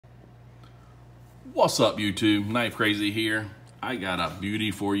What's up, YouTube? Knife Crazy here. I got a beauty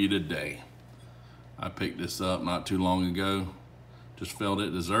for you today. I picked this up not too long ago. Just felt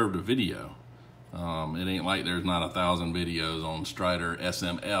it deserved a video. It ain't like there's not 1,000 videos on Strider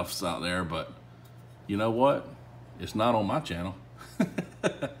SMFs out there, but you know what? It's not on my channel.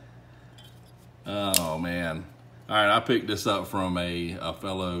 Oh man. All right, I picked this up from a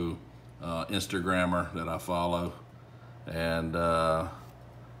fellow Instagrammer that I follow, and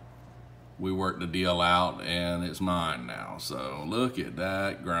we worked the deal out and it's mine now. So look at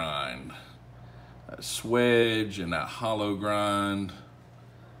that grind, that swedge and that hollow grind.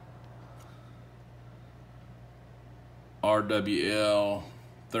 RWL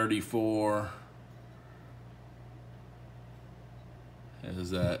 34 has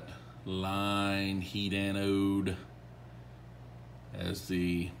that line heat anode as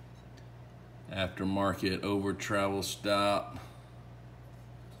the aftermarket over travel stop.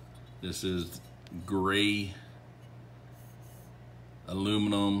 This is gray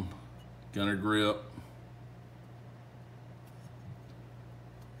aluminum gunner grip.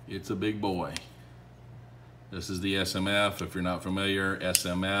 It's a big boy. This is the SMF. If you're not familiar,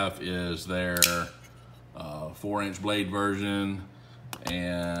 SMF is their 4-inch blade version,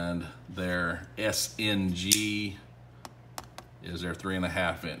 and their SNG is their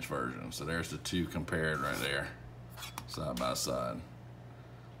 3.5-inch version. So there's the two compared right there, side by side.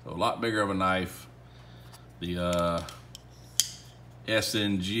 So a lot bigger of a knife. The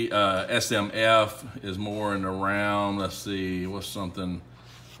SMF is more in the round. Let's see, what's something?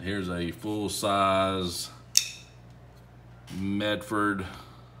 Here's a full-size Medford.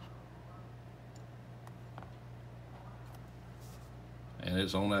 And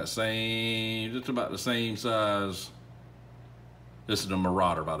it's on that same, just about the same size. This is the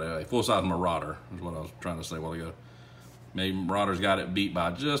Marauder, by the way. Full-size Marauder is what I was trying to say a while ago. Maybe Marauder's got it beat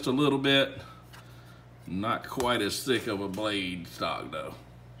by just a little bit. Not quite as thick of a blade stock though.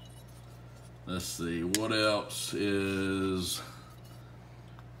 Let's see, what else is,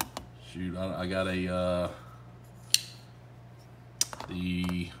 shoot, I got a,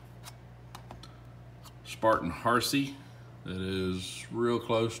 the Spartan Harsey that is real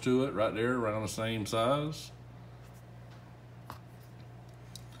close to it right there, right on the same size.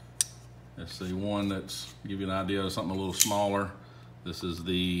 Let's see, one that's, give you an idea of something a little smaller. This is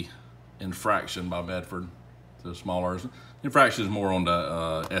the Infraction by Medford. So smaller. Infraction is more on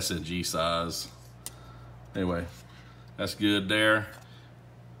the SNG size. Anyway, that's good there.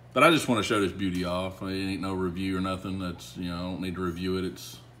 But I just want to show this beauty off. It ain't no review or nothing. That's, you know, I don't need to review it.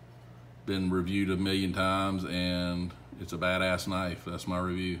 It's been reviewed 1,000,000 times, and it's a badass knife. That's my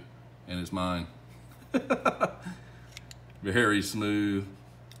review, and it's mine. Very smooth.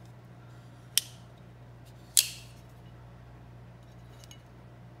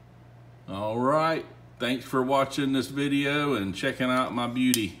 All right, thanks for watching this video and checking out my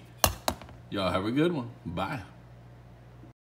beauty. Y'all have a good one. Bye.